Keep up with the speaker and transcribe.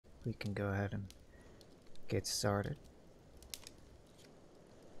we can go ahead and get started.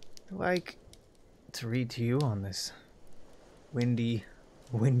 I'd like to read to you on this windy,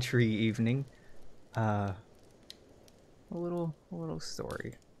 wintry evening, a little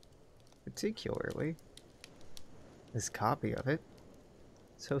story. Particularly, this copy of it.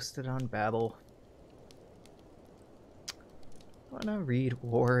 It's hosted on Babbel. I want to read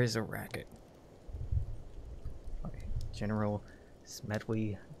War Is A Racket by General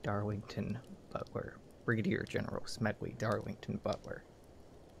Smedley Darlington Butler. Brigadier General Smedley Darlington Butler.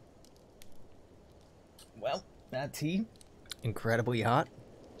 Well, that tea, incredibly hot.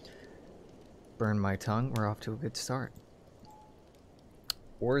 Burned my tongue. We're off to a good start.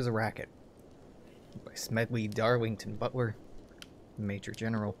 War Is A Racket by Smedley Darlington Butler, Major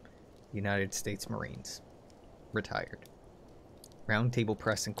General, United States Marines, retired. Round Table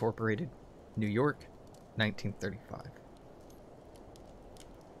Press Incorporated, New York, 1935.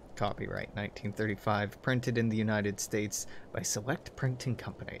 Copyright 1935, printed in the United States by Select Printing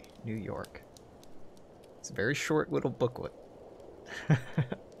Company, New York. It's a very short little booklet.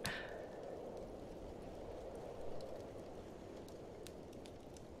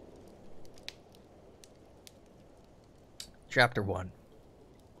 Chapter 1.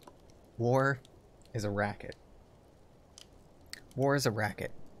 War is a racket. War is a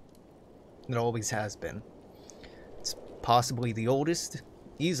racket. It always has been. It's possibly the oldest,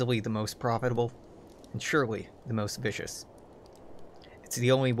 easily the most profitable, and surely the most vicious. It's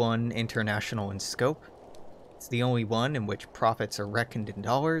the only one international in scope. It's the only one in which profits are reckoned in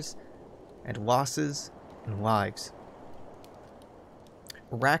dollars, and losses in lives.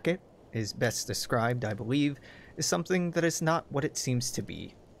 A racket is best described, I believe, as something that is not what it seems to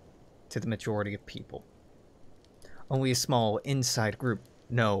be to the majority of people. Only a small inside group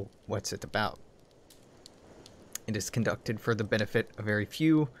know what's it about. It is conducted for the benefit of very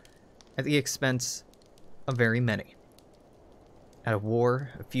few, at the expense of very many. At a war,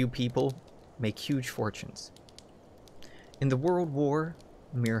 a few people make huge fortunes. In the World War,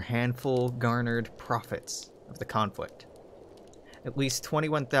 a mere handful garnered profits of the conflict. At least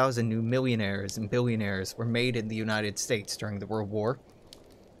 21,000 new millionaires and billionaires were made in the United States during the World War.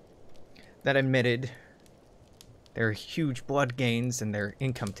 That admitted their huge blood gains and their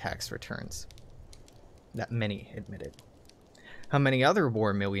income tax returns. That many admitted. How many other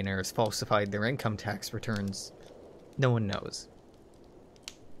war millionaires falsified their income tax returns? No one knows.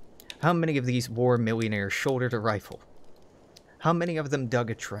 How many of these war millionaires shouldered a rifle? How many of them dug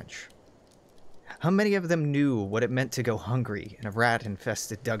a trench? How many of them knew what it meant to go hungry in a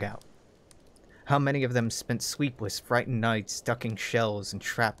rat-infested dugout? How many of them spent sleepless, frightened nights ducking shells and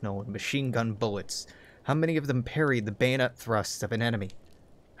shrapnel and machine gun bullets? How many of them parried the bayonet thrusts of an enemy?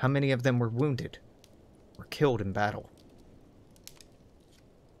 How many of them were wounded or killed in battle?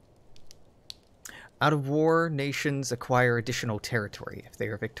 Out of war, nations acquire additional territory if they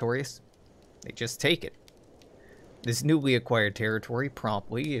are victorious. They just take it. This newly acquired territory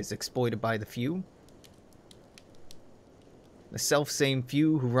promptly is exploited by the few. The self-same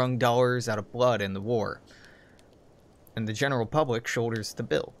few who wrung dollars out of blood in the war. And the general public shoulders the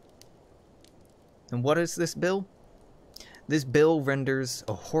bill. And what is this bill? This bill renders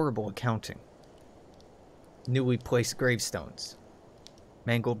a horrible accounting. Newly placed gravestones.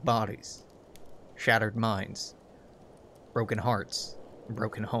 Mangled bodies. Shattered minds. Broken hearts. And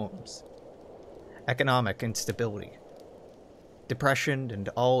broken homes. Economic instability, depression and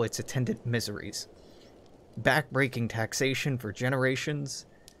all its attendant miseries, back-breaking taxation for generations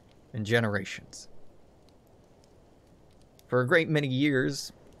and generations. For a great many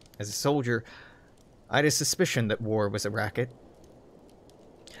years, as a soldier, I had a suspicion that war was a racket.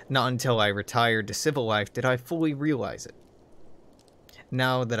 Not until I retired to civil life did I fully realize it.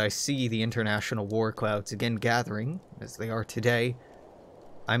 Now that I see the international war clouds again gathering, as they are today,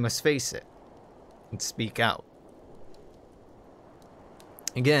 I must face it. And speak out.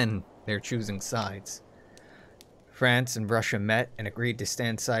 Again, they're choosing sides. France and Russia met and agreed to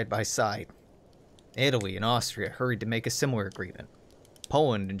stand side by side. Italy and Austria hurried to make a similar agreement.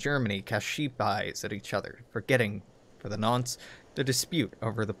 Poland and Germany cast sheep eyes at each other, forgetting, for the nonce, the dispute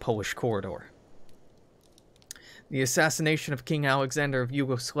over the Polish corridor. The assassination of King Alexander of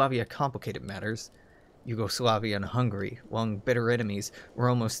Yugoslavia complicated matters. Yugoslavia and Hungary, long bitter enemies, were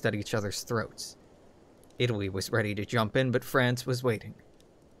almost at each other's throats. Italy was ready to jump in, but France was waiting.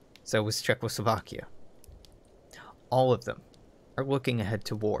 So was Czechoslovakia. All of them are looking ahead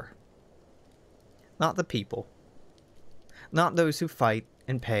to war. Not the people. Not those who fight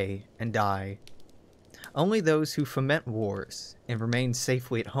and pay and die. Only those who foment wars and remain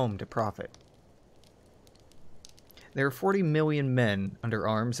safely at home to profit. There are 40 million men under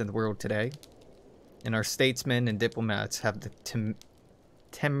arms in the world today, and our statesmen and diplomats have the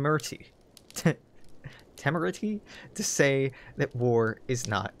temerity to say that war is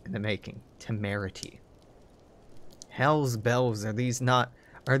not in the making. Temerity. Hell's bells, are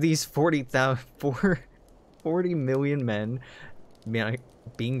these 40 million men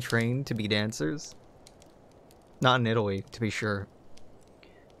being trained to be dancers? Not in Italy, to be sure.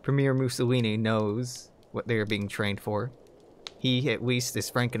 Premier Mussolini knows what they are being trained for. He, at least, is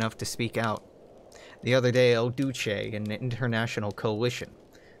frank enough to speak out. The other day, El Duce, an international coalition,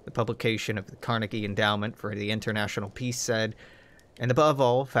 the publication of the Carnegie Endowment for the International Peace, said, and above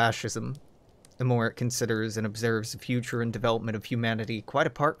all, fascism, the more it considers and observes the future and development of humanity, quite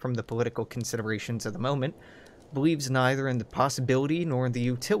apart from the political considerations of the moment, believes neither in the possibility nor in the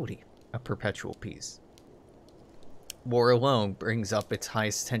utility of perpetual peace. War alone brings up its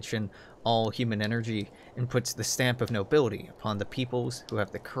highest tension, all human energy, and puts the stamp of nobility upon the peoples who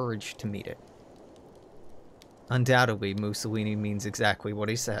have the courage to meet it. Undoubtedly, Mussolini means exactly what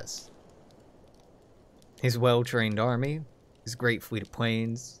he says. His well-trained army, his great fleet of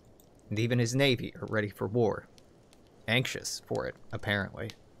planes, and even his navy are ready for war. Anxious for it, apparently.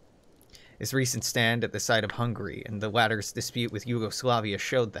 His recent stand at the side of Hungary and the latter's dispute with Yugoslavia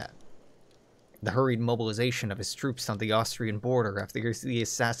showed that. The hurried mobilization of his troops on the Austrian border after the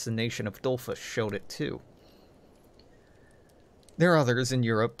assassination of Dollfuss showed it too. There are others in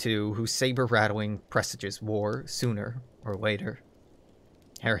Europe too whose saber-rattling presages war sooner or later.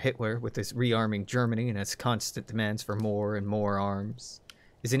 Herr Hitler, with his rearming Germany and its constant demands for more and more arms,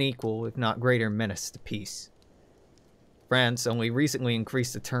 is an equal, if not greater, menace to peace. France only recently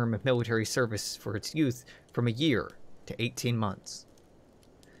increased the term of military service for its youth from a year to 18 months.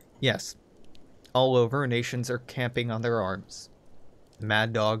 Yes, all over, nations are camping on their arms. The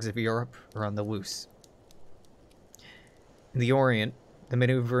mad dogs of Europe are on the loose. In the Orient, the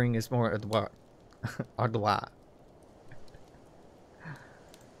maneuvering is more ardois.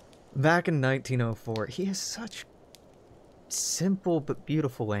 Back in 1904, he has such simple but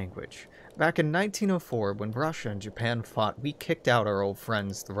beautiful language. Back in 1904, when Russia and Japan fought, we kicked out our old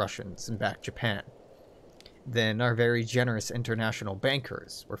friends, the Russians, and backed Japan. Then our very generous international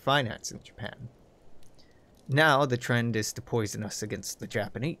bankers were financing Japan. Now the trend is to poison us against the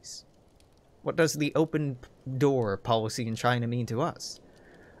Japanese. What does the open door policy in China mean to us?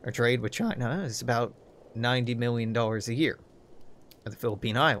 Our trade with China is about $90 million a year. The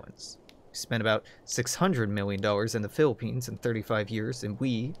Philippine Islands. We spent about $600 million in the Philippines in 35 years, and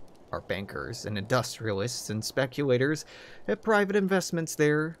we, our bankers and industrialists and speculators, have private investments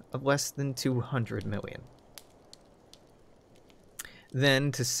there of less than $200 million.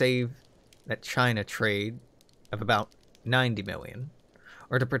 Then, to save that China trade of about $90 million,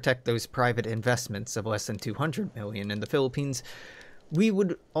 or to protect those private investments of less than $200 million in the Philippines, we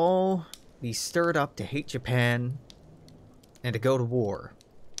would all be stirred up to hate Japan and to go to war.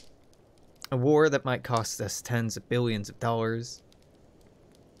 A war that might cost us tens of billions of dollars,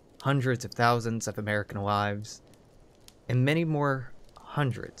 hundreds of thousands of American lives, and many more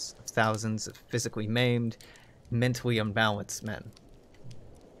hundreds of thousands of physically maimed, mentally unbalanced men.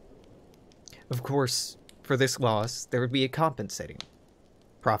 Of course, for this loss, there would be a compensating.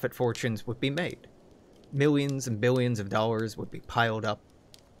 Profit fortunes would be made. Millions and billions of dollars would be piled up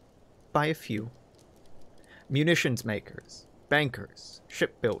by a few. Munitions makers, bankers,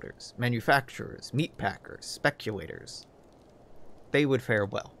 shipbuilders, manufacturers, meat packers, speculators. They would fare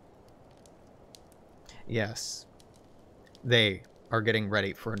well. Yes, they are getting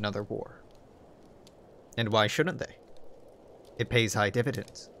ready for another war. And why shouldn't they? It pays high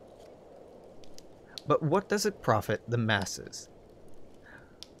dividends. But what does it profit the masses?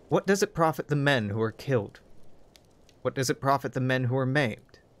 What does it profit the men who are killed? What does it profit the men who are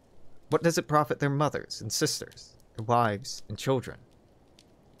maimed? What does it profit their mothers and sisters, their wives and children?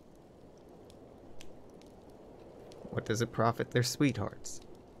 What does it profit their sweethearts?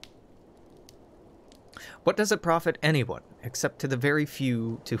 What does it profit anyone, except to the very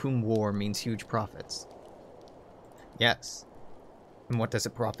few to whom war means huge profits? Yes. And what does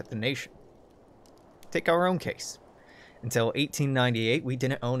it profit the nation? Take our own case. Until 1898, we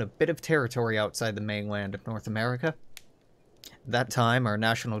didn't own a bit of territory outside the mainland of North America. At that time, our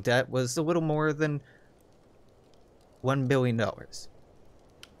national debt was a little more than $1 billion.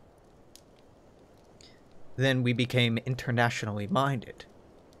 Then we became internationally minded.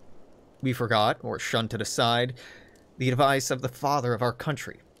 We forgot, or shunted aside, the advice of the father of our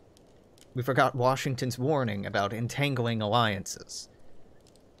country. We forgot Washington's warning about entangling alliances.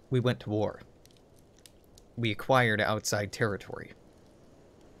 We went to war. We acquired outside territory.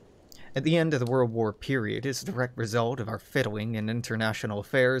 At the end of the World War period, as a direct result of our fiddling in international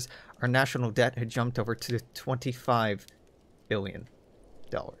affairs, our national debt had jumped over to $25 billion.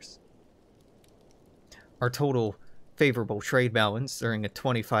 Our total favorable trade balance during a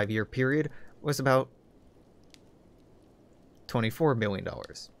 25-year period was about $24 billion.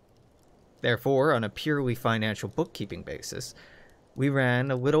 Therefore, on a purely financial bookkeeping basis, we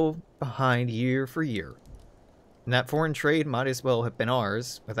ran a little behind year for year, and that foreign trade might as well have been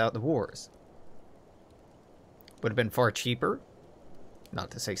ours without the wars. Would have been far cheaper,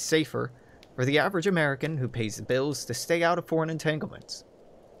 not to say safer, for the average American who pays the bills to stay out of foreign entanglements.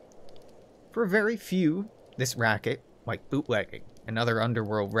 For very few, this racket, like bootlegging and other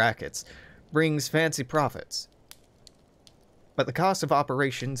underworld rackets, brings fancy profits. But the cost of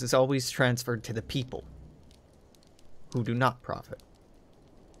operations is always transferred to the people, who do not profit.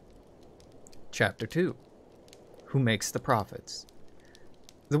 Chapter 2. Who makes the profits?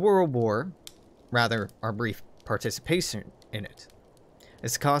 The World War, rather our brief participation in it,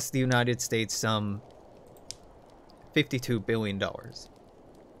 has cost the United States some $52 billion.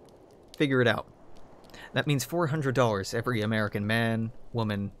 Figure it out. That means $400 every American man,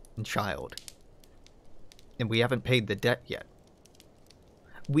 woman, and child. And we haven't paid the debt yet.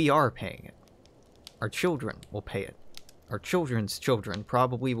 We are paying it. Our children will pay it. Our children's children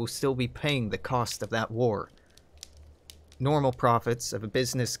probably will still be paying the cost of that war. Normal profits of a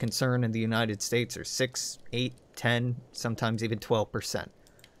business concern in the United States are 6, 8, 10, sometimes even 12%.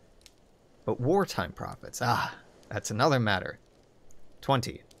 But wartime profits, that's another matter.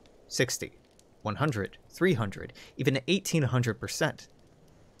 20, 60, 100, 300, even 1,800%.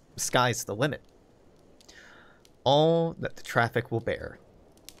 The sky's the limit. All that the traffic will bear.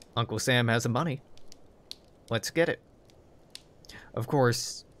 Uncle Sam has the money. Let's get it. Of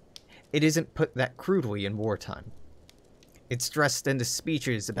course, it isn't put that crudely in wartime. It's dressed into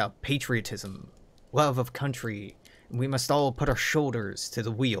speeches about patriotism, love of country, and we must all put our shoulders to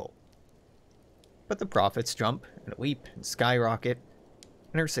the wheel. But the profits jump and leap and skyrocket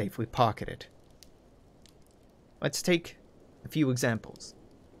and are safely pocketed. Let's take a few examples.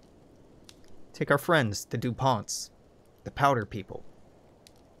 Take our friends, the DuPonts, the powder people.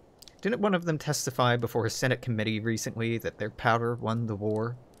 Didn't one of them testify before a Senate committee recently that their powder won the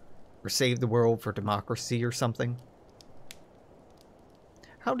war? Or saved the world for democracy or something?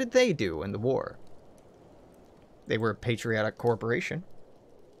 How did they do in the war? They were a patriotic corporation.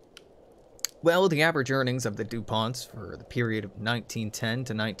 Well, the average earnings of the DuPonts for the period of 1910 to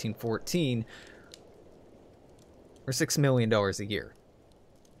 1914 were $6 million a year.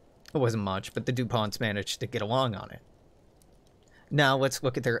 It wasn't much, but the DuPonts managed to get along on it. Now let's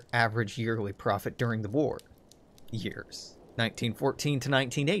look at their average yearly profit during the war years, 1914 to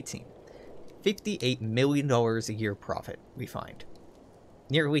 1918. $58 million a year profit, we find.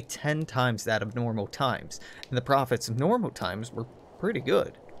 Nearly 10 times that of normal times, and the profits of normal times were pretty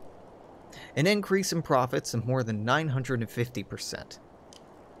good. An increase in profits of more than 950%.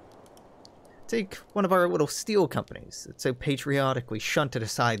 Take one of our little steel companies that so patriotically shunted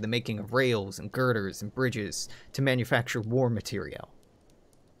aside the making of rails and girders and bridges to manufacture war material.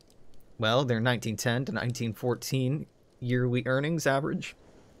 Well, their 1910 to 1914 yearly earnings average?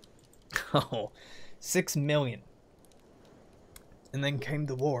 Oh, $6 million. And then came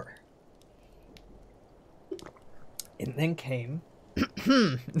the war. And then came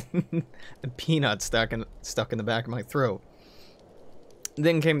the peanut stuck in the back of my throat.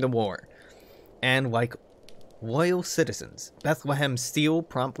 Then came the war. And like loyal citizens, Bethlehem Steel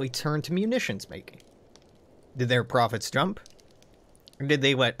promptly turned to munitions making. Did their profits jump? Or did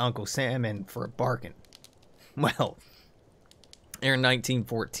they let Uncle Sam in for a bargain? Well, their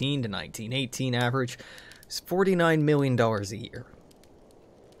 1914 to 1918 average is $49 million a year.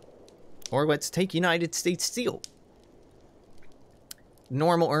 Or let's take United States Steel.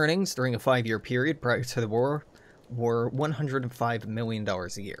 Normal earnings during a 5-year period prior to the war were $105 million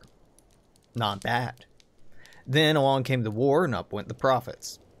a year. Not bad. Then along came the war and up went the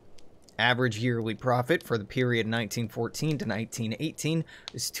profits. Average yearly profit for the period 1914 to 1918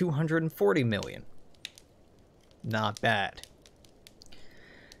 is $240 million. Not bad.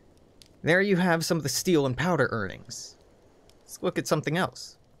 There you have some of the steel and powder earnings. Let's look at something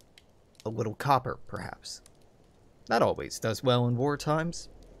else. A little copper, perhaps. That always does well in war times.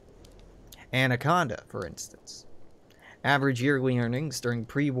 Anaconda, for instance. Average yearly earnings during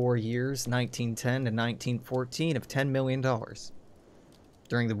pre-war years 1910 to 1914 of $10 million.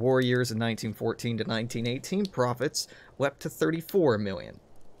 During the war years of 1914 to 1918, profits leapt to $34 million.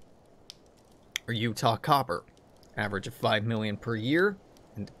 Or Utah Copper, average of $5 million per year,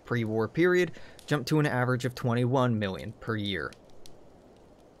 in the pre-war period, jumped to an average of $21 million per year.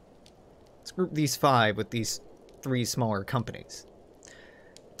 Let's group these 5 with these 3 smaller companies.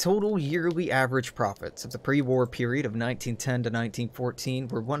 Total yearly average profits of the pre-war period of 1910 to 1914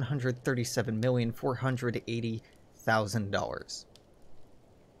 were $137,480,000.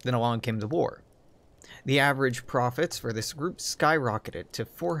 Then along came the war. The average profits for this group skyrocketed to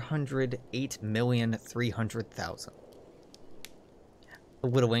 $408,300,000. A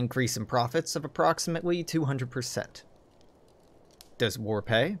little increase in profits of approximately 200%. Does war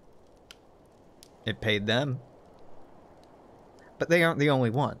pay? It paid them. But they aren't the only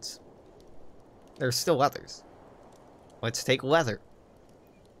ones. There's still others. Let's take leather.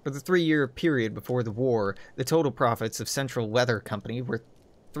 For the 3-year period before the war, the total profits of Central Leather Company were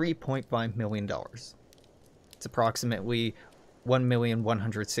 $3.5 million. It's approximately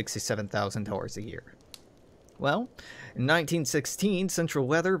 $1,167,000 a year. Well, in 1916, Central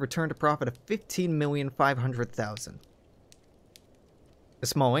Leather returned a profit of $15,500,000. A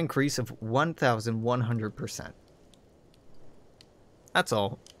small increase of 1,100%. That's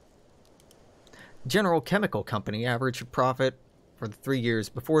all. General Chemical Company averaged a profit for the 3 years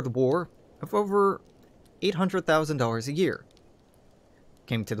before the war of over $800,000 a year.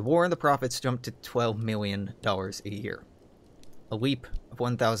 Came to the war and the profits jumped to $12 million a year. A leap of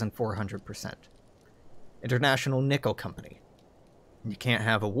 1,400%. International Nickel Company. You can't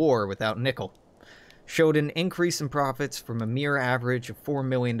have a war without nickel. Showed an increase in profits from a mere average of $4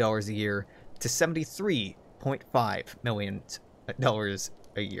 million a year to $73.5 million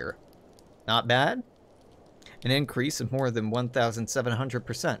a year. Not bad. An increase of more than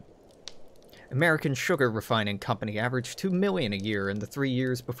 1,700%. American Sugar Refining Company averaged $2 million a year in the 3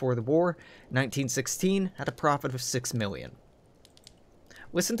 years before the war. 1916 had a profit of $6 million.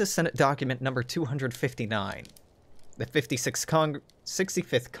 Listen to Senate document number 259, the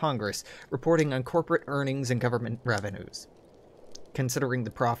 65th Congress reporting on corporate earnings and government revenues. Considering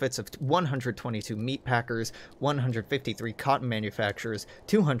the profits of 122 meat packers, 153 cotton manufacturers,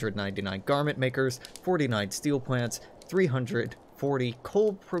 299 garment makers, 49 steel plants, 340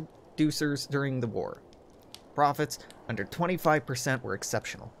 coal producers during the war. Profits under 25% were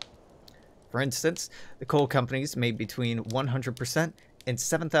exceptional. For instance, the coal companies made between 100% and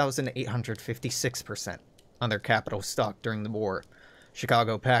 7,856% on their capital stock during the war.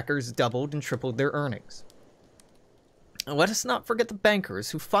 Chicago Packers doubled and tripled their earnings. And let us not forget the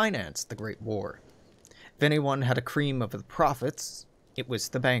bankers who financed the Great War. If anyone had a cream of the profits, it was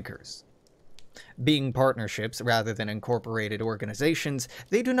the bankers. Being partnerships rather than incorporated organizations,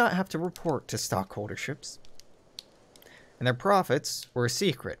 they do not have to report to stockholderships. And their profits were a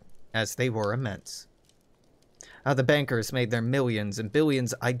secret, as they were immense. How the bankers made their millions and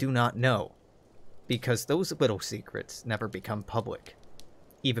billions, I do not know, because those little secrets never become public,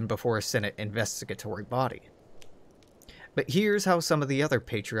 even before a Senate investigatory body. But here's how some of the other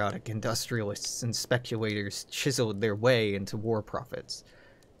patriotic industrialists and speculators chiseled their way into war profits.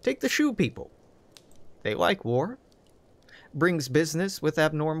 Take the shoe people. They like war. Brings business with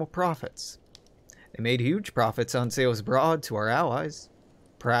abnormal profits. They made huge profits on sales abroad to our allies.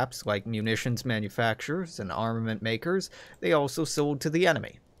 Perhaps, like munitions manufacturers and armament makers, they also sold to the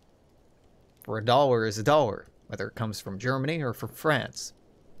enemy. For a dollar is a dollar, whether it comes from Germany or from France.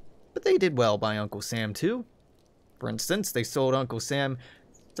 But they did well by Uncle Sam, too. For instance, they sold Uncle Sam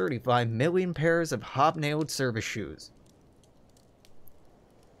 35 million pairs of hobnailed service shoes.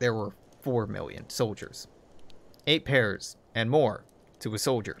 There were 4 million soldiers. 8 pairs, and more, to a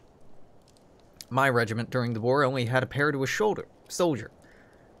soldier. My regiment during the war only had a pair to a soldier.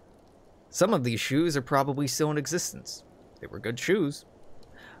 Some of these shoes are probably still in existence. They were good shoes.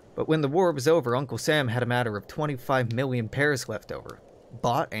 But when the war was over, Uncle Sam had a matter of 25 million pairs left over,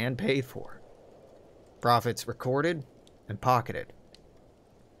 bought and paid for. Profits recorded and pocketed.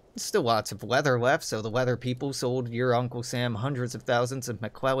 Still lots of leather left, so the leather people sold your Uncle Sam hundreds of thousands of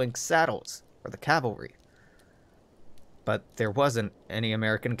McClellan saddles for the cavalry. But there wasn't any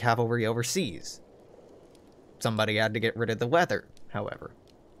American cavalry overseas. Somebody had to get rid of the leather, however.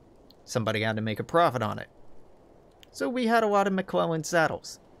 Somebody had to make a profit on it. So we had a lot of McClellan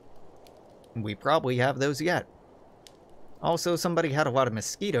saddles. We probably have those yet. Also, somebody had a lot of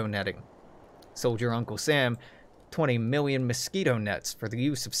mosquito netting. Sold your Uncle Sam 20 million mosquito nets for the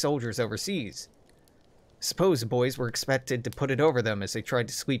use of soldiers overseas. Suppose the boys were expected to put it over them as they tried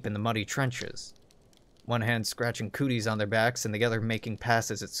to sleep in the muddy trenches. One hand scratching cooties on their backs and the other making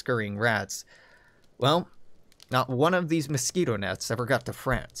passes at scurrying rats. Well, not one of these mosquito nets ever got to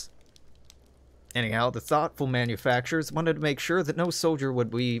France. Anyhow, the thoughtful manufacturers wanted to make sure that no soldier would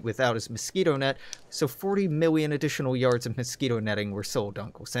be without his mosquito net, so 40 million additional yards of mosquito netting were sold to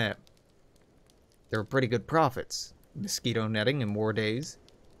Uncle Sam. There were pretty good profits, mosquito netting in war days.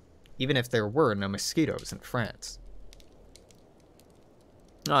 even if there were no mosquitoes in France.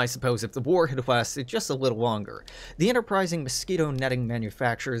 I suppose if the war had lasted just a little longer, the enterprising mosquito netting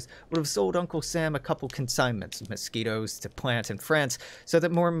manufacturers would have sold Uncle Sam a couple consignments of mosquitoes to plant in France so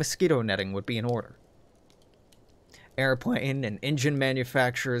that more mosquito netting would be in order. Airplane and engine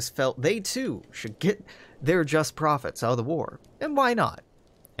manufacturers felt they too should get their just profits out of the war, and why not?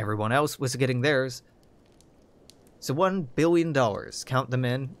 Everyone else was getting theirs. So $1 billion, count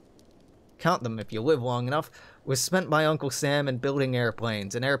them if you live long enough, was spent by Uncle Sam in building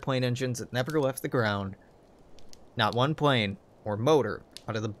airplanes and airplane engines that never left the ground. Not one plane or motor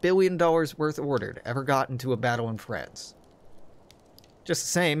out of the $1 billion worth ordered ever got into a battle in France. Just the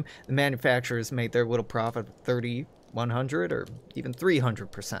same, the manufacturers made their little profit of 30, 100, or even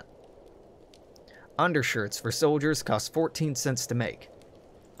 300%. Undershirts for soldiers cost 14 cents to make.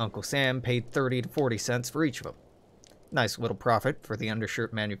 Uncle Sam paid 30 to 40 cents for each of them. Nice little profit for the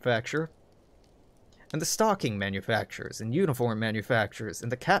undershirt manufacturer. And the stocking manufacturers, and uniform manufacturers, and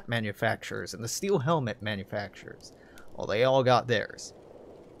the cap manufacturers, and the steel helmet manufacturers. Well, they all got theirs.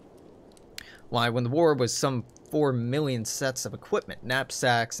 Why, when the war was some 4 million sets of equipment,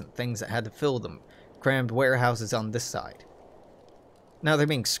 knapsacks, and things that had to fill them, crammed warehouses on this side. Now they're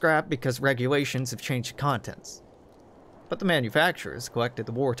being scrapped because regulations have changed the contents. But the manufacturers collected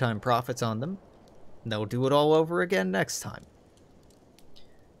the wartime profits on them, and they'll do it all over again next time.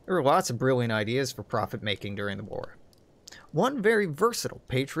 There were lots of brilliant ideas for profit-making during the war. One very versatile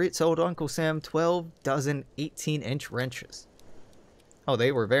patriot sold Uncle Sam 12 dozen 18-inch wrenches. Oh,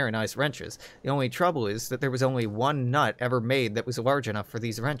 they were very nice wrenches. The only trouble is that there was only one nut ever made that was large enough for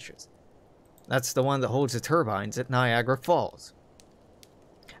these wrenches. That's the one that holds the turbines at Niagara Falls.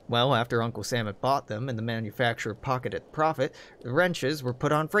 Well, after Uncle Sam had bought them and the manufacturer pocketed the profit, the wrenches were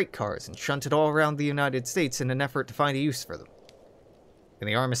put on freight cars and shunted all around the United States in an effort to find a use for them. When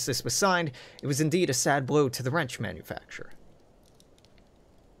the armistice was signed, it was indeed a sad blow to the wrench manufacturer.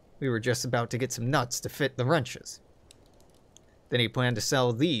 We were just about to get some nuts to fit the wrenches. Then he planned to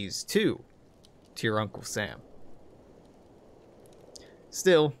sell these, too, to your Uncle Sam.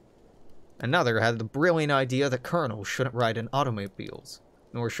 Still, another had the brilliant idea that colonels shouldn't ride in automobiles,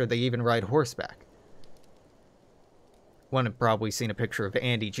 nor should they even ride horseback. One had probably seen a picture of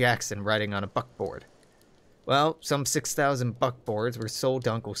Andy Jackson riding on a buckboard. Well, some 6,000 buckboards were sold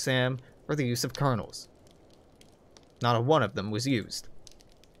to Uncle Sam for the use of colonels. Not a one of them was used.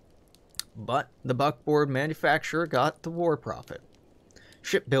 But the buckboard manufacturer got the war profit.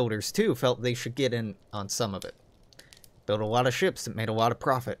 Shipbuilders, too, felt they should get in on some of it. Built a lot of ships that made a lot of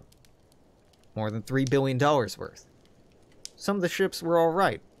profit. More than $3 billion worth. Some of the ships were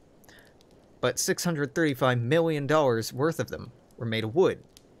alright, but $635 million worth of them were made of wood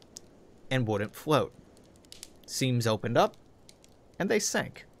and wouldn't float. Seams opened up, and they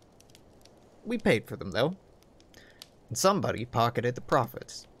sank. We paid for them, though, and somebody pocketed the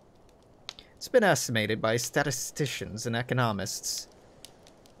profits. It's been estimated by statisticians and economists,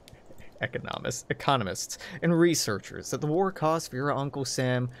 and researchers that the war cost for your Uncle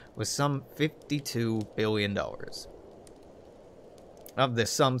Sam was some $52 billion. Of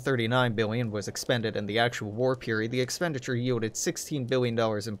this sum, $39 billion was expended in the actual war period. The expenditure yielded $16 billion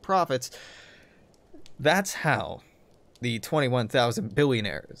in profits. That's how the 21,000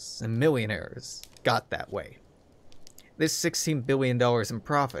 billionaires and millionaires got that way. This $16 billion in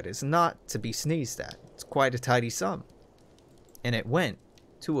profit is not to be sneezed at. It's quite a tidy sum. And it went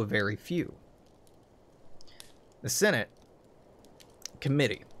to a very few. The Senate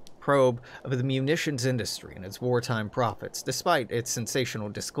Committee probe of the munitions industry and its wartime profits, despite its sensational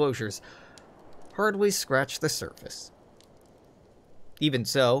disclosures, hardly scratched the surface. Even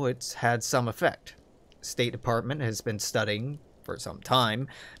so, it's had some effect. The State Department has been studying, for some time,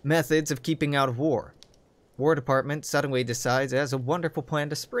 methods of keeping out of war. War Department suddenly decides it has a wonderful plan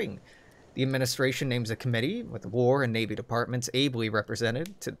to spring. The administration names a committee, with the War and Navy Departments ably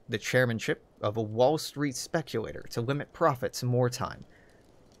represented, to the chairmanship of a Wall Street speculator to limit profits in wartime.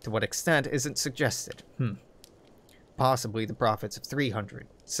 To what extent isn't suggested. Possibly the profits of 300,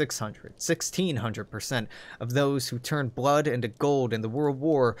 600, 1600% of those who turned blood into gold in the World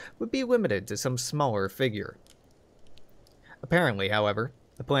War would be limited to some smaller figure. Apparently, however,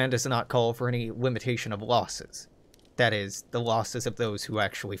 the plan does not call for any limitation of losses. That is, the losses of those who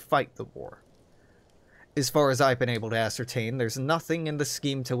actually fight the war. As far as I've been able to ascertain, there's nothing in the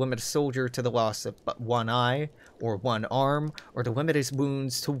scheme to limit a soldier to the loss of but one eye, or one arm, or to limit his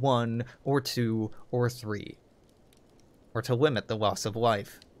wounds to 1, or 2, or 3. Or to limit the loss of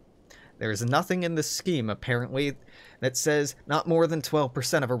life. There is nothing in the scheme, apparently, that says not more than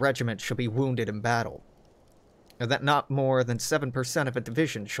 12% of a regiment shall be wounded in battle. or that not more than 7% of a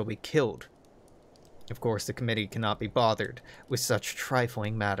division shall be killed. Of course, the committee cannot be bothered with such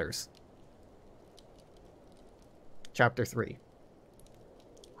trifling matters. Chapter 3.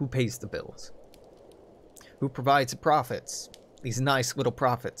 Who pays the bills? Who provides the profits? These nice little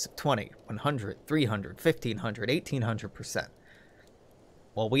profits of 20, 100, 300, 1500, 1800%.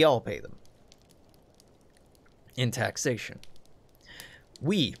 Well, we all pay them. In taxation.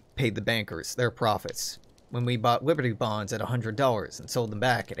 We paid the bankers their profits when we bought Liberty bonds at $100 and sold them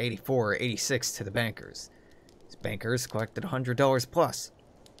back at 84 or 86 to the bankers. These bankers collected $100 plus.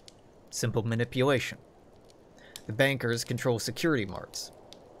 Simple manipulation. The bankers control security marts.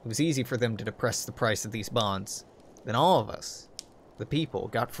 It was easy for them to depress the price of these bonds. Then all of us, the people,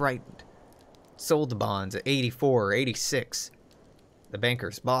 got frightened. Sold the bonds at 84 or 86. The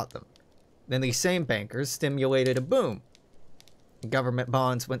bankers bought them. Then these same bankers stimulated a boom. Government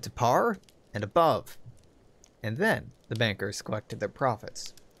bonds went to par and above. And then the bankers collected their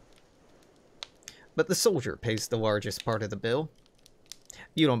profits. But the soldier pays the largest part of the bill. If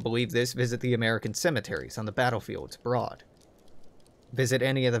you don't believe this, visit the American cemeteries on the battlefields abroad. Visit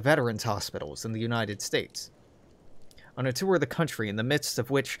any of the veterans' hospitals in the United States. On a tour of the country, in the midst of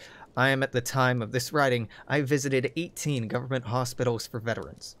which I am at the time of this writing, I visited 18 government hospitals for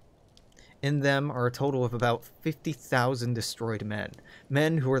veterans. In them are a total of about 50,000 destroyed men.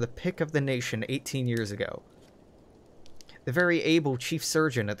 Men who were the pick of the nation 18 years ago. The very able chief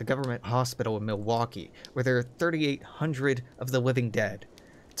surgeon at the government hospital in Milwaukee, where there are 3,800 of the living dead,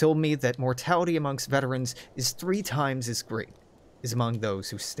 told me that mortality amongst veterans is 3 times as great as among those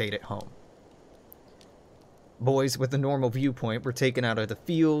who stayed at home. Boys with a normal viewpoint were taken out of the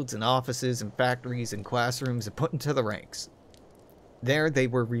fields and offices and factories and classrooms and put into the ranks. There they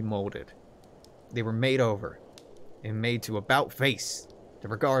were remolded. They were made over and made to about face, to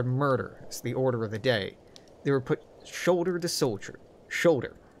regard murder as the order of the day. They were put shoulder to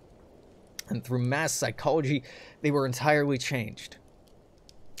shoulder. And through mass psychology, they were entirely changed.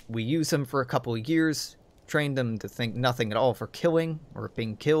 We used them for a couple of years, trained them to think nothing at all for killing or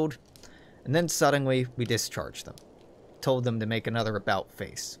being killed, and then suddenly we discharged them, told them to make another about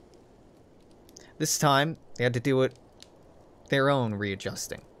face. This time, they had to do it their own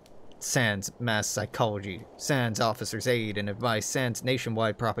readjusting. Sans mass psychology, sans officer's aid and advice, sans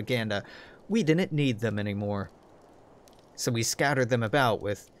nationwide propaganda, we didn't need them anymore. So we scattered them about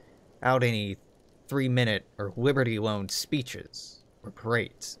without any 3-minute or Liberty Loan speeches or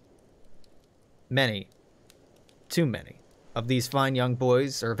parades. Many, too many, of these fine young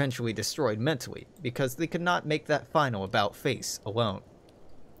boys are eventually destroyed mentally because they could not make that final about face alone.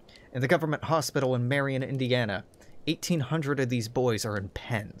 In the government hospital in Marion, Indiana, 1,800 of these boys are in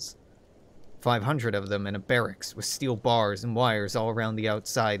pens. 500 of them in a barracks with steel bars and wires all around the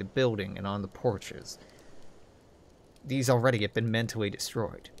outside the building and on the porches. These already have been mentally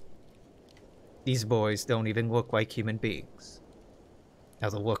destroyed. These boys don't even look like human beings. Now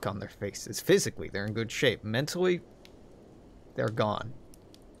the look on their faces. Physically, they're in good shape. Mentally, they're gone.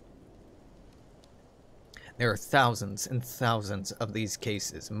 There are thousands and thousands of these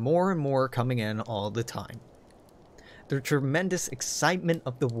cases, more and more coming in all the time. The tremendous excitement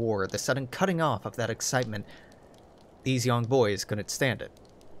of the war, the sudden cutting off of that excitement, these young boys couldn't stand it.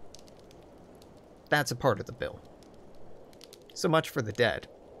 That's a part of the bill. So much for the dead.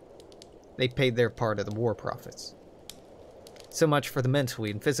 They paid their part of the war profits. So much for the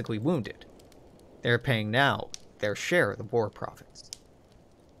mentally and physically wounded. They're paying now their share of the war profits.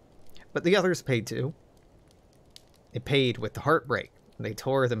 But the others paid too. They paid with the heartbreak. They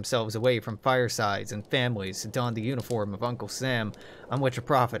tore themselves away from firesides and families to don the uniform of Uncle Sam on which a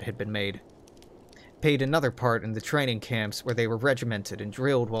profit had been made. Paid another part in the training camps where they were regimented and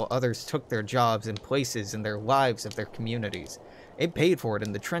drilled while others took their jobs and places in their lives of their communities. It paid for it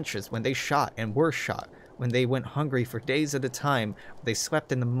in the trenches when they shot and were shot, when they went hungry for days at a time, when they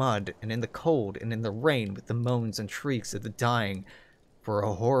slept in the mud and in the cold and in the rain with the moans and shrieks of the dying for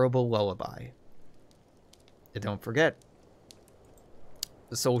a horrible lullaby. And don't forget,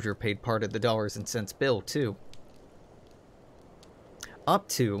 the soldier paid part of the dollars and cents bill, too. Up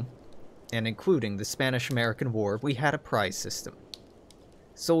to and including the Spanish-American War, we had a prize system.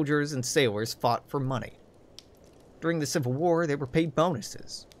 Soldiers and sailors fought for money. During the Civil War, they were paid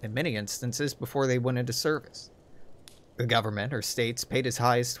bonuses, in many instances before they went into service. The government or states paid as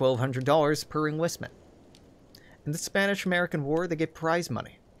high as $1,200 per enlistment. In the Spanish-American War, they get prize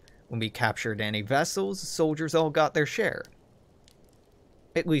money. When we captured any vessels, the soldiers all got their share.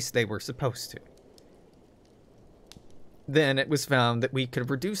 At least they were supposed to. Then it was found that we could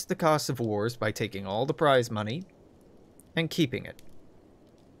reduce the cost of wars by taking all the prize money and keeping it,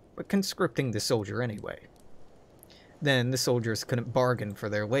 but conscripting the soldier anyway. Then the soldiers couldn't bargain for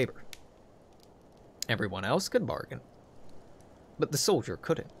their labor. Everyone else could bargain, but the soldier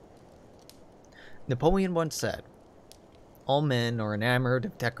couldn't. Napoleon once said, "All men are enamored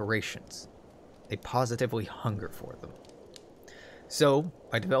of decorations. They positively hunger for them." So,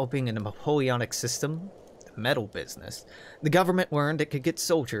 by developing a Napoleonic system, the metal business, the government learned it could get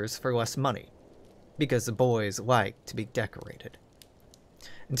soldiers for less money, because the boys liked to be decorated.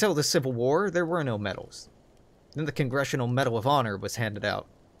 Until the Civil War, there were no medals. Then the Congressional Medal of Honor was handed out,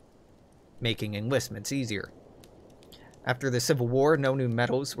 making enlistments easier. After the Civil War, no new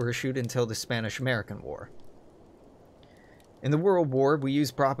medals were issued until the Spanish-American War. In the World War, we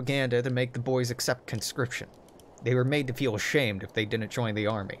used propaganda to make the boys accept conscription. They were made to feel ashamed if they didn't join the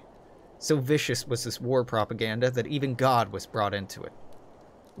army. So vicious was this war propaganda that even God was brought into it.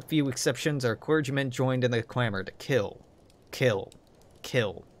 With few exceptions, our clergymen joined in the clamor to kill, kill,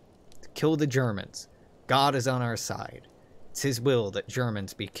 kill. To kill the Germans. God is on our side. It's his will that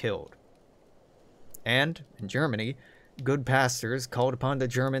Germans be killed. And, in Germany, good pastors called upon the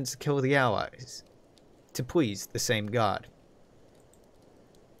Germans to kill the Allies, to please the same God.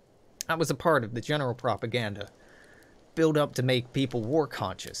 That was a part of the general propaganda, built up to make people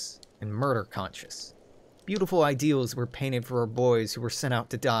war-conscious and murder-conscious. Beautiful ideals were painted for our boys who were sent out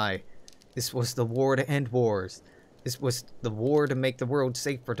to die. This was the war to end wars. This was the war to make the world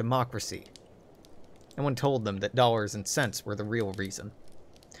safe for democracy. No one told them that dollars and cents were the real reason.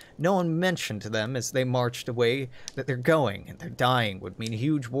 No one mentioned to them as they marched away that their going and their dying would mean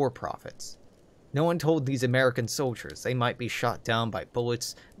huge war profits. No one told these American soldiers they might be shot down by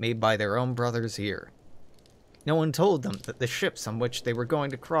bullets made by their own brothers here. No one told them that the ships on which they were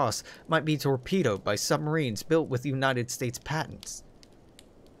going to cross might be torpedoed by submarines built with United States patents.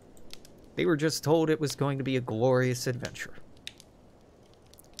 They were just told it was going to be a glorious adventure.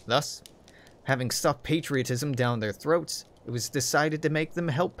 Thus, having stuffed patriotism down their throats, it was decided to make them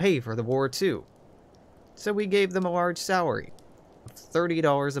help pay for the war too. So we gave them a large salary of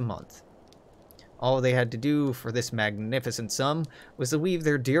 $30 a month. All they had to do for this magnificent sum was to leave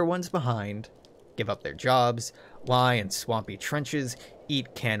their dear ones behind, give up their jobs, lie in swampy trenches,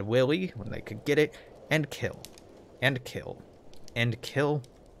 eat canned willy when they could get it, and kill, and kill, and kill,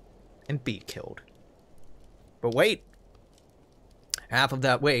 and be killed. But wait! Half of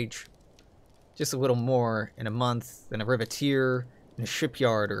that wage, just a little more in a month than a riveteer in a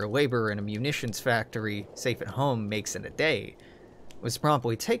shipyard or a laborer in a munitions factory safe at home makes in a day, was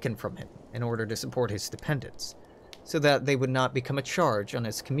promptly taken from him in order to support his dependents, so that they would not become a charge on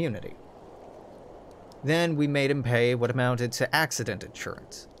his community. Then we made him pay what amounted to accident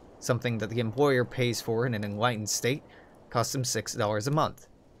insurance, something that the employer pays for in an enlightened state, cost him $6 a month.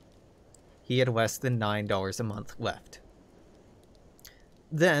 He had less than $9 a month left.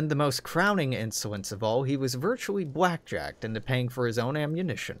 Then, the most crowning insolence of all, he was virtually blackjacked into paying for his own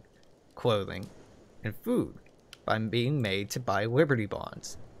ammunition, clothing, and food by being made to buy Liberty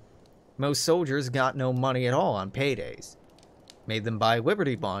bonds. Most soldiers got no money at all on paydays. Made them buy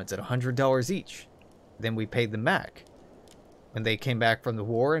Liberty bonds at $100 each. Then we paid them back. When they came back from the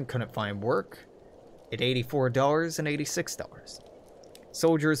war and couldn't find work, at $84 and $86.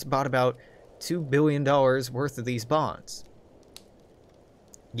 Soldiers bought about $2 billion worth of these bonds.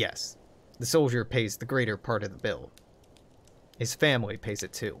 Yes, the soldier pays the greater part of the bill. His family pays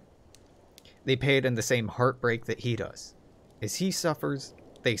it too. They pay it in the same heartbreak that he does. As he suffers,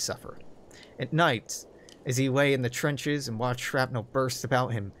 they suffer. At nights, as he lay in the trenches and watched shrapnel burst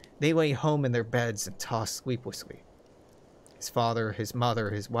about him, they lay home in their beds and tossed sleeplessly. His father, his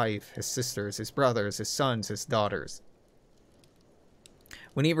mother, his wife, his sisters, his brothers, his sons, his daughters.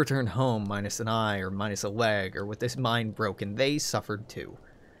 When he returned home minus an eye or minus a leg or with his mind broken, they suffered too.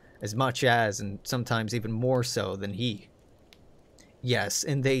 As much as, and sometimes even more so than he. Yes,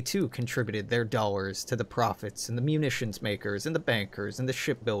 and they too contributed their dollars to the profits and the munitions makers and the bankers and the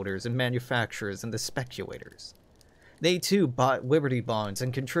shipbuilders and manufacturers and the speculators. They too bought Liberty bonds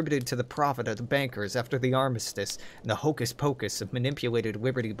and contributed to the profit of the bankers after the armistice and the hocus-pocus of manipulated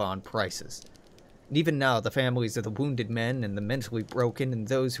Liberty bond prices. And even now, the families of the wounded men and the mentally broken and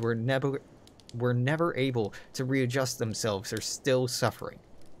those who were never able to readjust themselves are still suffering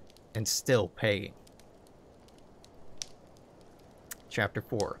and still paying. Chapter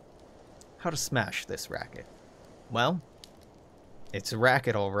 4. How to smash this racket. Well, it's a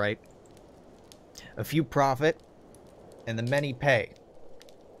racket, all right. A few profit, and the many pay.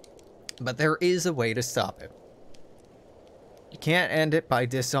 But there is a way to stop it. You can't end it by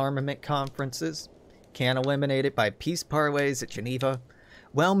disarmament conferences. Can't eliminate it by peace parleys at Geneva.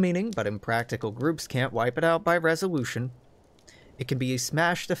 Well-meaning but impractical groups can't wipe it out by resolution. It can be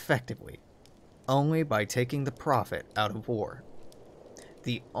smashed effectively, only by taking the profit out of war.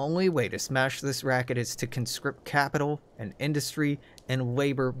 The only way to smash this racket is to conscript capital and industry and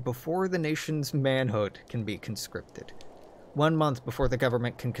labor before the nation's manhood can be conscripted. 1 month before the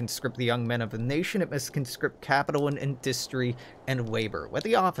government can conscript the young men of the nation, it must conscript capital and industry and labor. Let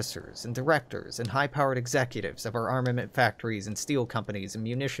the officers and directors and high-powered executives of our armament factories and steel companies and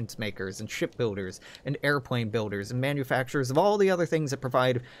munitions makers and shipbuilders and airplane builders and manufacturers of all the other things that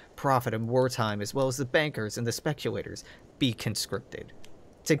provide profit in wartime, as well as the bankers and the speculators, be conscripted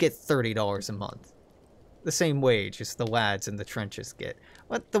to get $30 a month. The same wage as the lads in the trenches get.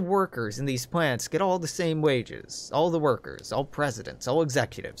 Let the workers in these plants get all the same wages. All the workers, all presidents, all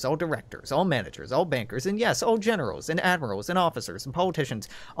executives, all directors, all managers, all bankers, and yes, all generals and admirals and officers and politicians,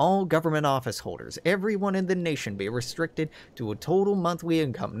 all government office holders, everyone in the nation be restricted to a total monthly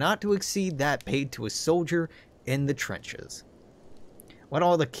income not to exceed that paid to a soldier in the trenches. Let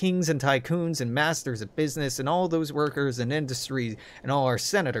all the kings and tycoons and masters of business and all those workers in industry and all our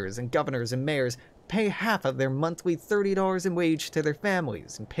senators and governors and mayors pay half of their monthly $30 in wage to their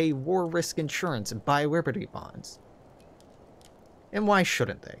families and pay war risk insurance and buy Liberty bonds. And why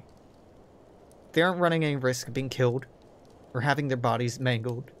shouldn't they? They aren't running any risk of being killed, or having their bodies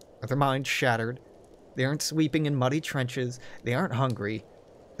mangled, or their minds shattered. They aren't sleeping in muddy trenches. They aren't hungry.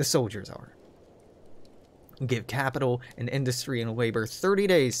 The soldiers are. Give capital and industry and labor 30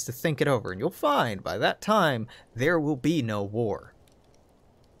 days to think it over, and you'll find by that time there will be no war.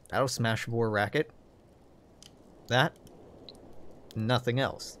 That'll smash a war racket. That, nothing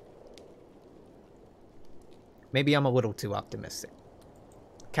else. Maybe I'm a little too optimistic.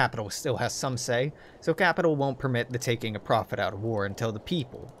 Capital still has some say, so capital won't permit the taking of profit out of war until the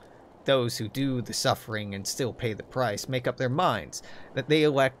people, those who do the suffering and still pay the price, make up their minds that they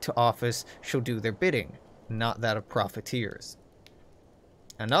elect to office shall do their bidding, not that of profiteers.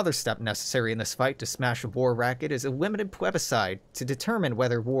 Another step necessary in this fight to smash a war racket is a limited plebiscite to determine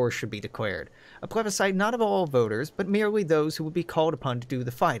whether war should be declared. A plebiscite not of all voters, but merely those who would be called upon to do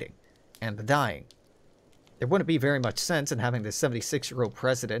the fighting and the dying. There wouldn't be very much sense in having the 76-year-old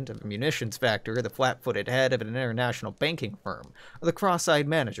president of a munitions factory, the flat-footed head of an international banking firm, or the cross-eyed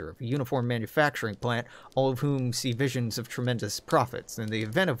manager of a uniform manufacturing plant, all of whom see visions of tremendous profits in the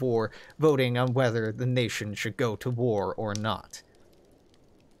event of war, voting on whether the nation should go to war or not.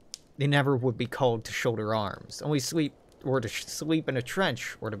 They never would be called to shoulder arms, only sleep in a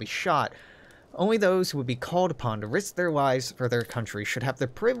trench or to be shot. Only those who would be called upon to risk their lives for their country should have the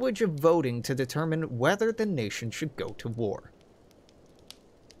privilege of voting to determine whether the nation should go to war.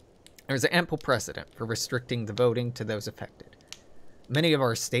 There is ample precedent for restricting the voting to those affected. Many of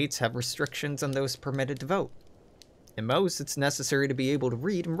our states have restrictions on those permitted to vote. In most, it's necessary to be able to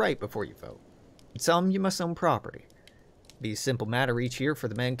read and write before you vote. In some, you must own property. It'd be a simple matter each year for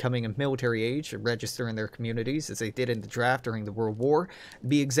the men coming of military age to register in their communities, as they did in the draft during the World War, to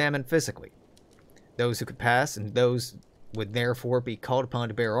be examined physically. Those who could pass and those would therefore be called upon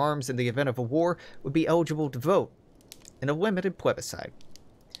to bear arms in the event of a war would be eligible to vote in a limited plebiscite.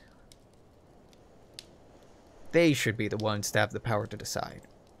 They should be the ones to have the power to decide.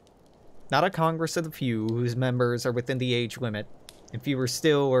 Not a Congress of the few whose members are within the age limit, and fewer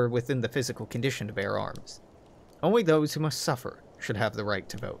still are within the physical condition to bear arms. Only those who must suffer should have the right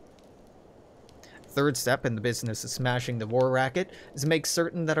to vote. Third step in the business of smashing the war racket is to make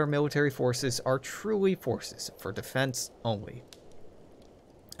certain that our military forces are truly forces for defense only.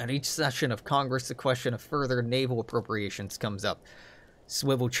 At each session of Congress, the question of further naval appropriations comes up.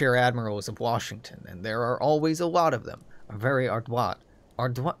 Swivel chair admirals of Washington, and there are always a lot of them, are very ardent.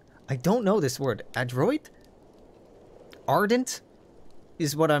 I don't know this word. Adroit? Ardent?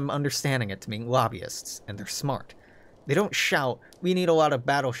 Is what I'm understanding it to mean lobbyists, and they're smart. They don't shout, we need a lot of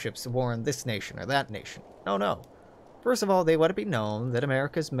battleships to war in this nation or that nation. No. First of all, they let it be known that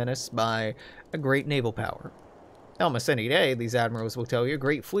America is menaced by a great naval power. Almost any day, these admirals will tell you a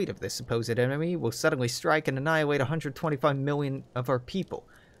great fleet of this supposed enemy will suddenly strike and annihilate 125 million of our people.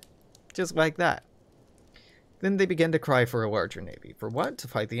 Just like that. Then they begin to cry for a larger navy. For what? To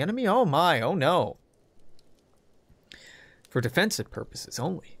fight the enemy? Oh my, oh no. For defensive purposes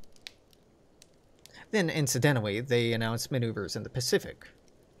only. Then, incidentally, they announce maneuvers in the Pacific.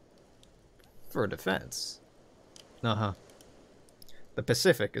 For defense. The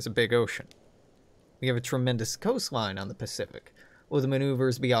Pacific is a big ocean. We have a tremendous coastline on the Pacific. Will the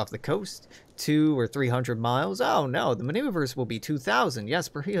maneuvers be off the coast? 200 or 300 miles? Oh no, the maneuvers will be 2,000, yes,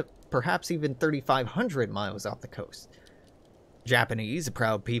 perhaps even 3,500 miles off the coast. Japanese, a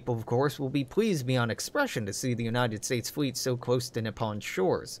proud people, of course, will be pleased beyond expression to see the United States fleet so close to Nippon's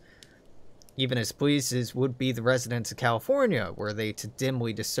shores. Even as pleased as would be the residents of California, were they to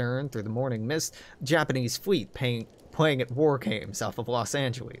dimly discern through the morning mist the Japanese fleet playing at war games off of Los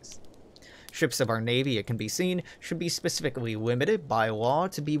Angeles. Ships of our Navy, it can be seen, should be specifically limited by law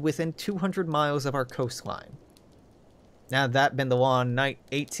to be within 200 miles of our coastline. Now, had that been the law in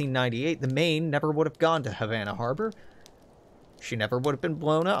 1898, the Maine never would have gone to Havana Harbor. She never would have been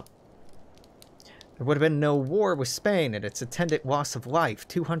blown up. There would have been no war with Spain, and its attendant loss of life.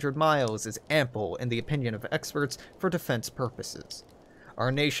 200 miles is ample, in the opinion of experts, for defense purposes.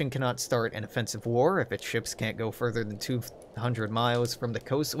 Our nation cannot start an offensive war if its ships can't go further than 200 miles from the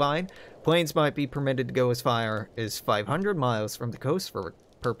coastline. Planes might be permitted to go as far as 500 miles from the coast for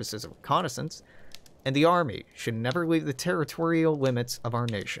purposes of reconnaissance, and the Army should never leave the territorial limits of our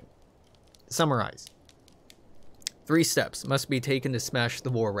nation. Summarize. 3 steps must be taken to smash the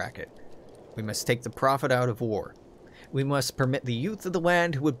war racket. We must take the profit out of war. We must permit the youth of the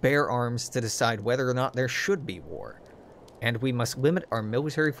land who would bear arms to decide whether or not there should be war. And we must limit our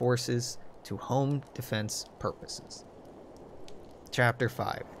military forces to home defense purposes. Chapter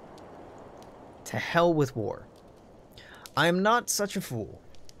 5. To hell with war. I am not such a fool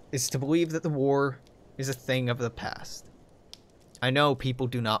as to believe that the war is a thing of the past. I know people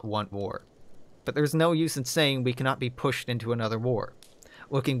do not want war, but there's no use in saying we cannot be pushed into another war.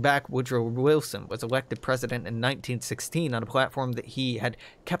 Looking back, Woodrow Wilson was elected president in 1916 on a platform that he had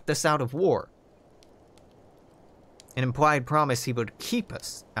kept us out of war. An implied promise he would keep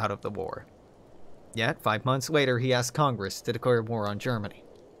us out of the war. Yet, 5 months later, he asked Congress to declare war on Germany.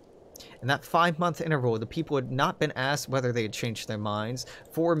 In that 5-month interval, the people had not been asked whether they had changed their minds.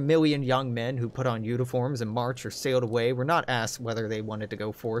 4 million young men who put on uniforms and marched or sailed away were not asked whether they wanted to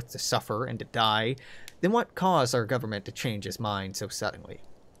go forth to suffer and to die. Then what caused our government to change its mind so suddenly?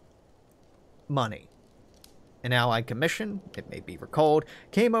 Money. An Allied commission, it may be recalled,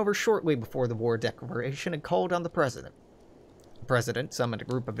 came over shortly before the war declaration and called on the president. The president summoned a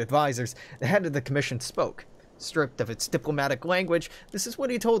group of advisors. The head of the commission spoke. Stripped of its diplomatic language, this is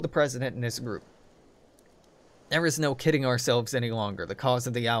what he told the president and his group. There is no kidding ourselves any longer. The cause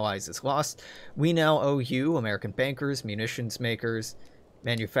of the Allies is lost. We now owe you, American bankers, munitions makers,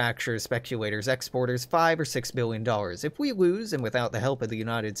 manufacturers, speculators, exporters, $5 or $6 billion. If we lose, and without the help of the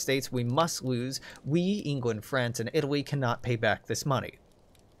United States we must lose, we, England, France, and Italy cannot pay back this money.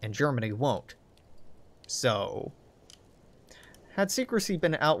 And Germany won't. So, had secrecy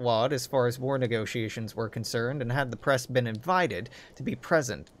been outlawed as far as war negotiations were concerned, and had the press been invited to be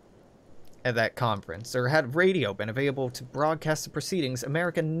present at that conference, or had radio been available to broadcast the proceedings,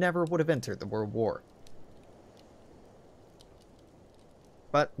 America never would have entered the World War.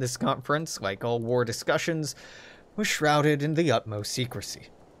 But this conference, like all war discussions, was shrouded in the utmost secrecy.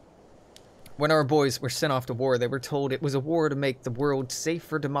 When our boys were sent off to war, they were told it was a war to make the world safe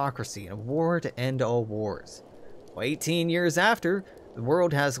for democracy, and a war to end all wars. Well, 18 years after, the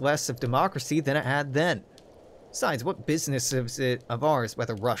world has less of democracy than it had then. Besides, what business is it of ours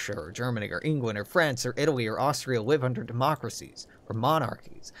whether Russia or Germany or England or France or Italy or Austria live under democracies or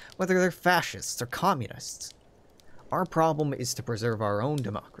monarchies, whether they're fascists or communists? Our problem is to preserve our own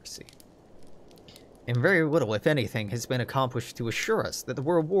democracy. And very little, if anything, has been accomplished to assure us that the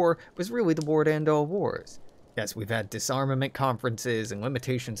World War was really the war to end all wars. Yes, we've had disarmament conferences and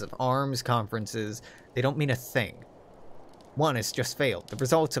limitations of arms conferences. They don't mean a thing. One has just failed. The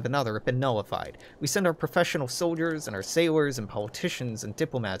results of another have been nullified. We send our professional soldiers and our sailors and politicians and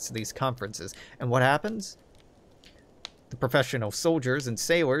diplomats to these conferences. And what happens? The professional soldiers and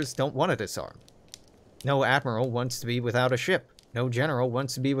sailors don't want to disarm. No admiral wants to be without a ship. No general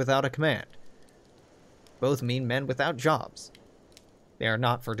wants to be without a command. Both mean men without jobs. They are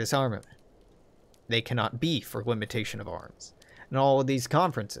not for disarmament. They cannot be for limitation of arms. And all of these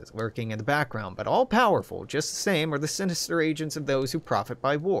conferences, lurking in the background, but all powerful, just the same, are the sinister agents of those who profit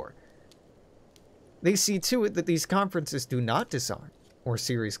by war. They see to it that these conferences do not disarm or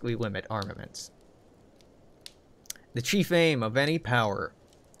seriously limit armaments. The chief aim of any power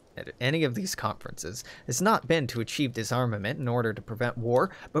at any of these conferences has not been to achieve disarmament in order to prevent war,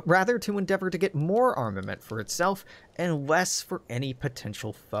 but rather to endeavor to get more armament for itself and less for any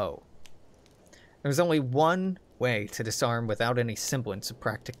potential foe. There's only one way to disarm without any semblance of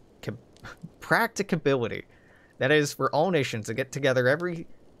practicability. That is, for all nations to get together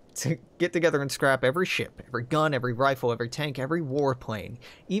and scrap every ship, every gun, every rifle, every tank, every warplane.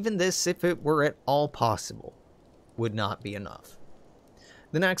 Even this, if it were at all possible, would not be enough.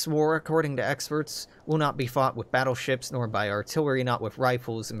 The next war, according to experts, will not be fought with battleships nor by artillery, not with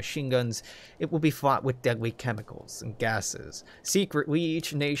rifles and machine guns. It will be fought with deadly chemicals and gases. Secretly,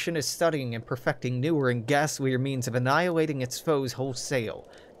 each nation is studying and perfecting newer and ghastlier means of annihilating its foes wholesale.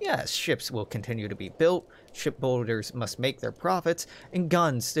 Yes, ships will continue to be built, shipbuilders must make their profits, and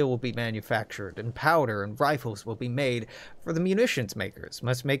guns still will be manufactured, and powder and rifles will be made, for the munitions makers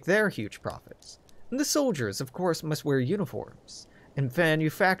must make their huge profits. And the soldiers, of course, must wear uniforms. And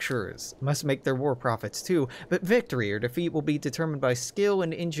manufacturers must make their war profits too, but victory or defeat will be determined by skill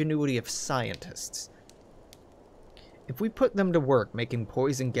and ingenuity of scientists. If we put them to work making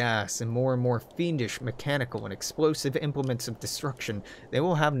poison gas and more fiendish mechanical and explosive implements of destruction, they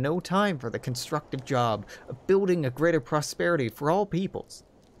will have no time for the constructive job of building a greater prosperity for all peoples.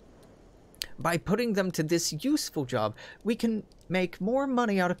 By putting them to this useful job, we can make more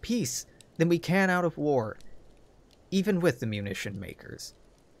money out of peace than we can out of war, even with the munition makers.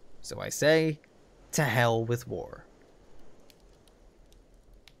 So I say, to hell with war.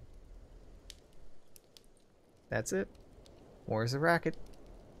 That's it. War is a racket.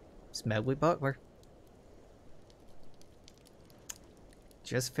 Smedley Butler.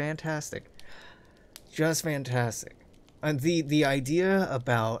 Just fantastic. Just fantastic. And the idea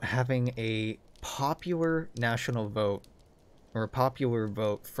about having a popular national vote, or a popular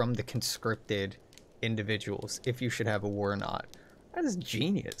vote from the conscripted individuals, if you should have a war or not, that is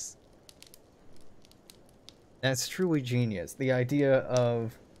genius. That's truly genius. The idea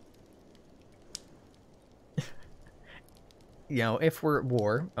of, you know, if we're at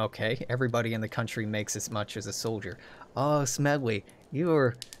war, okay, everybody in the country makes as much as a soldier. Oh, Smedley,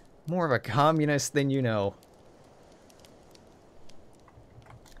 you're more of a communist than you know.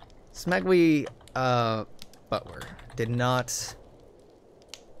 Smedley, Butler did not,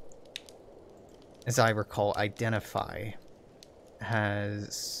 as I recall, identify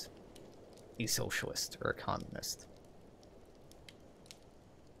as a socialist or a communist.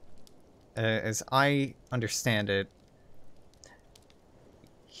 As I understand it,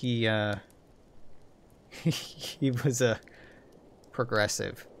 he was a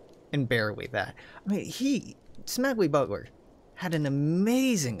progressive, and barely that. I mean, Smedley Butler had an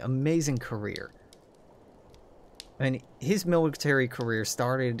amazing career. I mean, his military career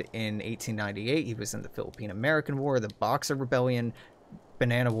started in 1898. He was in the Philippine-American War, the Boxer Rebellion,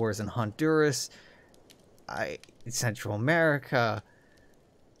 Banana Wars in Honduras, Central America,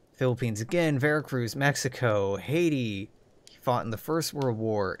 Philippines again, Veracruz, Mexico, Haiti. He fought in the First World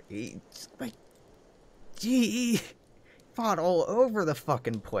War. He fought all over the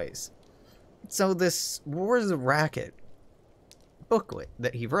fucking place. So this War is a Racket booklet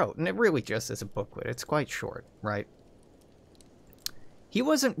that he wrote, and it really just is a booklet. It's quite short, right? He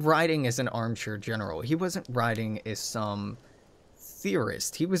wasn't writing as an armchair general. He wasn't writing as some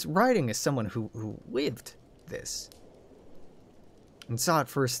theorist. He was writing as someone who lived this and saw it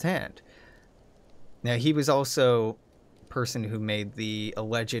firsthand. Now, he was also a person who made the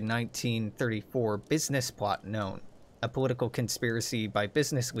alleged 1934 business plot known, a political conspiracy by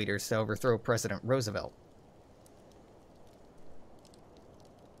business leaders to overthrow President Roosevelt.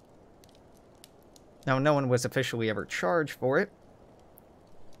 Now, no one was officially ever charged for it,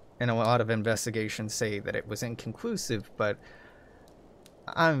 and a lot of investigations say that it was inconclusive, but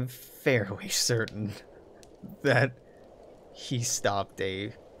I'm fairly certain that he stopped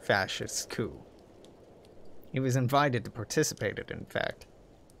a fascist coup. He was invited to participate in it, in fact.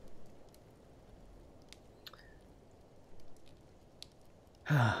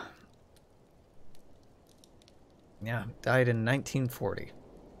 Yeah, died in 1940.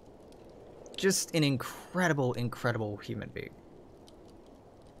 Just an incredible human being.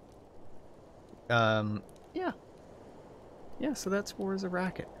 Yeah, so that's War is a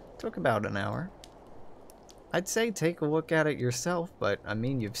Racket. Took about an hour. I'd say take a look at it yourself, but, I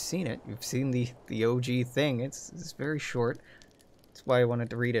mean, you've seen it. You've seen the OG thing. It's very short. That's why I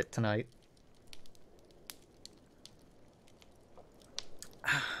wanted to read it tonight.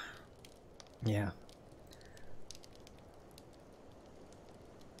 Yeah.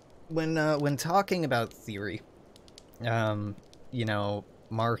 When talking about theory, you know,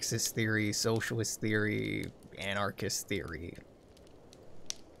 Marxist theory, socialist theory, anarchist theory,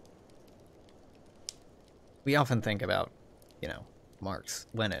 we often think about, you know, Marx,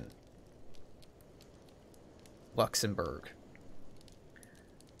 Lenin, Luxemburg.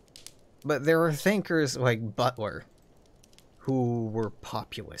 But there are thinkers like Butler who were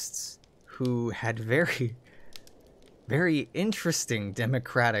populists, who had very interesting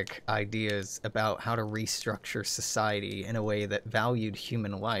democratic ideas about how to restructure society in a way that valued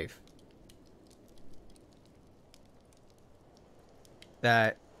human life.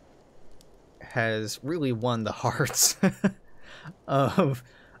 that has really won the hearts of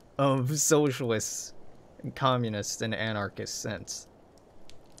socialists and communists and anarchists since,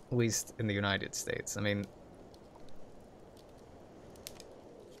 at least in the United States. I mean,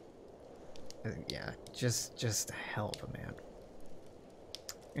 yeah, just a hell of a man.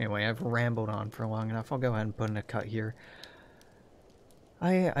 Anyway, I've rambled on for long enough. I'll go ahead and put in a cut here.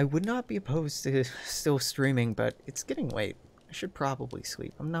 I would not be opposed to still streaming, but it's getting late. I should probably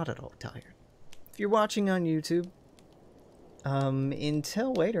sleep. I'm not at all tired. If you're watching on YouTube,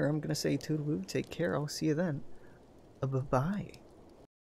 until later, I'm gonna say toodaloo, take care, I'll see you then. Bye-bye.